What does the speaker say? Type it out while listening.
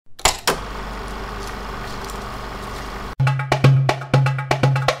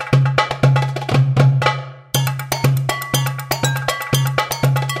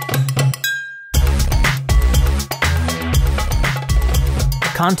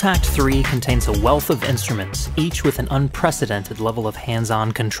Kontakt 3 contains a wealth of instruments, each with an unprecedented level of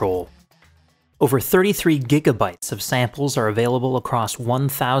hands-on control. Over 33 gigabytes of samples are available across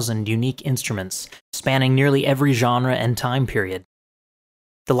 1,000 unique instruments, spanning nearly every genre and time period.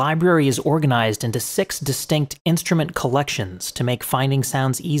 The library is organized into 6 distinct instrument collections to make finding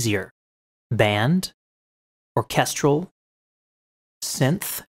sounds easier: band, orchestral,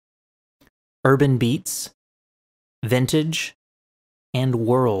 synth, urban beats, vintage, and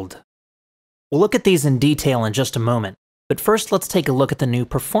world. We'll look at these in detail in just a moment, but first let's take a look at the new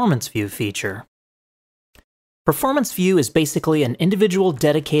Performance View feature. Performance View is basically an individual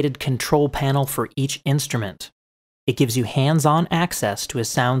dedicated control panel for each instrument. It gives you hands-on access to a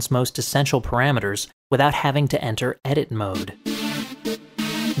sound's most essential parameters without having to enter edit mode.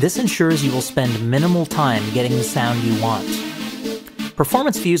 This ensures you will spend minimal time getting the sound you want.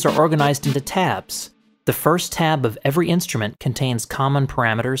 Performance views are organized into tabs. The first tab of every instrument contains common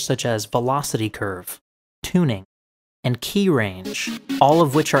parameters such as velocity curve, tuning, and key range, all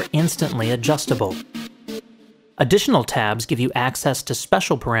of which are instantly adjustable. Additional tabs give you access to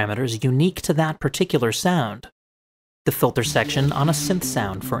special parameters unique to that particular sound. The filter section on a synth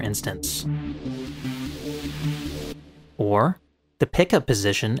sound, for instance. Or the pickup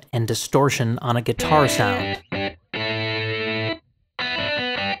position and distortion on a guitar sound.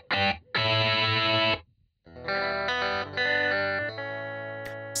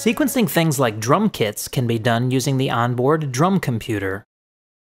 Sequencing things like drum kits can be done using the onboard drum computer.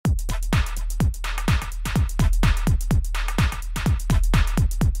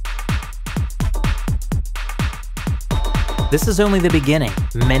 This is only the beginning.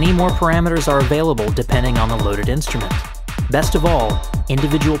 Many more parameters are available depending on the loaded instrument. Best of all,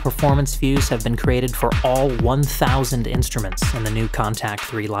 individual performance views have been created for all 1,000 instruments in the new Kontakt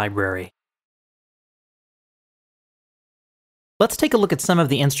 3 library. Let's take a look at some of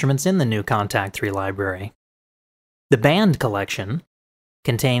the instruments in the new Kontakt 3 library. The Band collection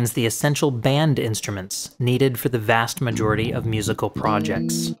contains the essential band instruments needed for the vast majority of musical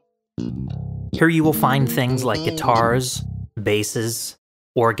projects. Here you will find things like guitars, basses,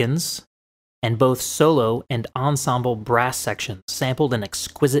 organs, and both solo and ensemble brass sections sampled in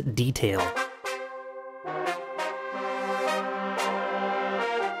exquisite detail.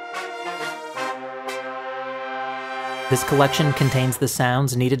 This collection contains the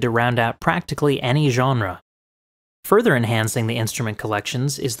sounds needed to round out practically any genre. Further enhancing the instrument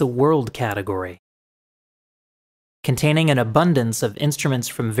collections is the World category. Containing an abundance of instruments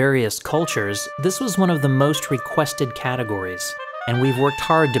from various cultures, this was one of the most requested categories, and we've worked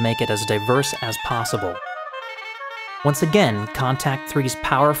hard to make it as diverse as possible. Once again, Kontakt 3's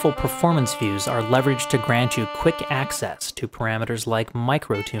powerful performance views are leveraged to grant you quick access to parameters like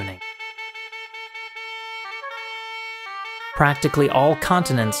micro-tuning. Practically all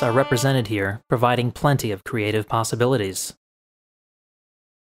continents are represented here, providing plenty of creative possibilities.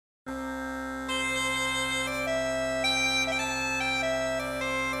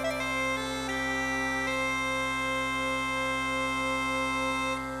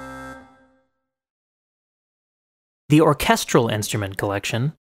 The Orchestral instrument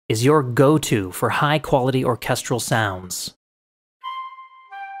collection is your go-to for high-quality orchestral sounds.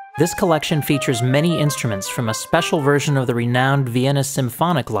 This collection features many instruments from a special version of the renowned Vienna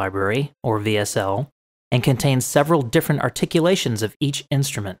Symphonic Library, or VSL, and contains several different articulations of each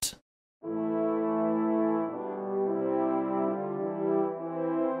instrument.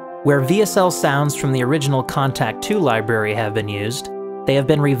 Where VSL sounds from the original Kontakt 2 library have been used, they have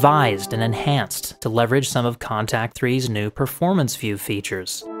been revised and enhanced to leverage some of Kontakt 3's new Performance View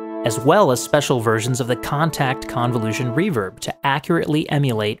features, as well as special versions of the Kontakt Convolution Reverb to accurately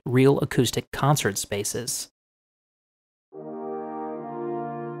emulate real acoustic concert spaces.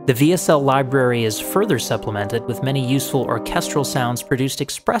 The VSL library is further supplemented with many useful orchestral sounds produced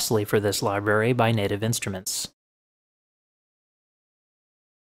expressly for this library by native instruments.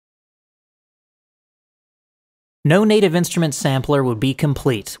 No native instrument sampler would be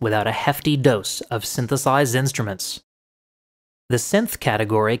complete without a hefty dose of synthesized instruments. The Synth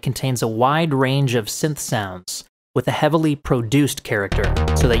category contains a wide range of synth sounds, with a heavily produced character,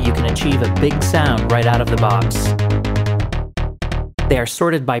 so that you can achieve a big sound right out of the box. They are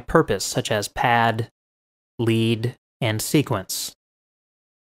sorted by purpose, such as pad, lead, and sequence.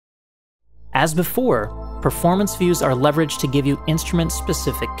 As before, performance views are leveraged to give you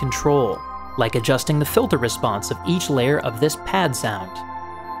instrument-specific control, like adjusting the filter response of each layer of this pad sound.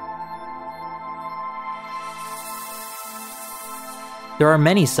 There are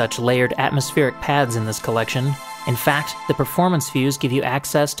many such layered atmospheric pads in this collection. In fact, the performance views give you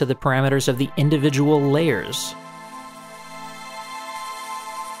access to the parameters of the individual layers.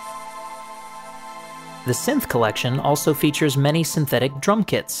 The Synth collection also features many synthetic drum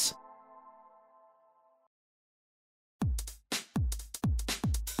kits.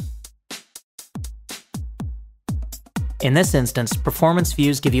 In this instance, performance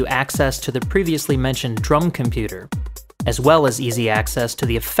views give you access to the previously mentioned drum computer, as well as easy access to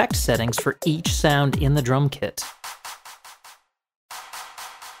the effect settings for each sound in the drum kit.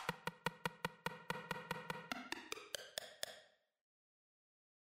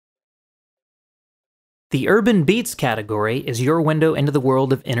 The Urban Beats category is your window into the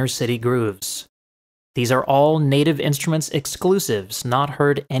world of inner-city grooves. These are all Native Instruments exclusives, not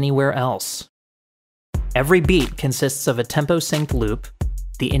heard anywhere else. Every beat consists of a tempo-synced loop,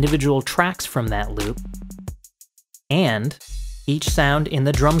 the individual tracks from that loop, and each sound in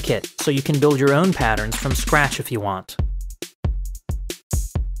the drum kit, so you can build your own patterns from scratch if you want.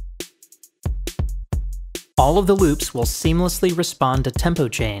 All of the loops will seamlessly respond to tempo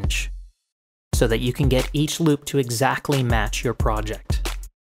change, so that you can get each loop to exactly match your project.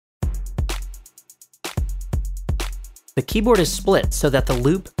 The keyboard is split so that the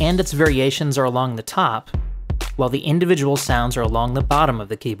loop and its variations are along the top, while the individual sounds are along the bottom of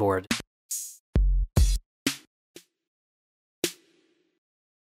the keyboard.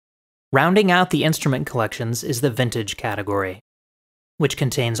 Rounding out the instrument collections is the Vintage category, which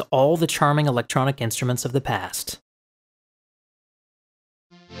contains all the charming electronic instruments of the past.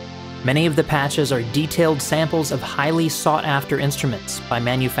 Many of the patches are detailed samples of highly sought-after instruments by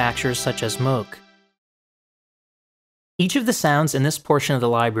manufacturers such as Moog. Each of the sounds in this portion of the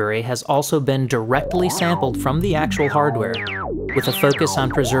library has also been directly sampled from the actual hardware, with a focus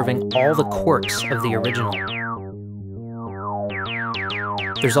on preserving all the quirks of the original.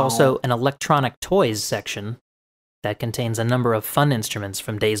 There's also an electronic toys section that contains a number of fun instruments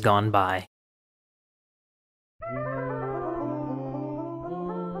from days gone by.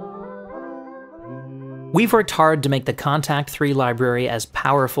 We've worked hard to make the Kontakt 3 library as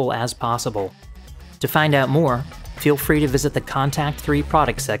powerful as possible. To find out more, feel free to visit the Kontakt 3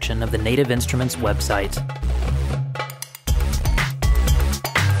 product section of the Native Instruments website.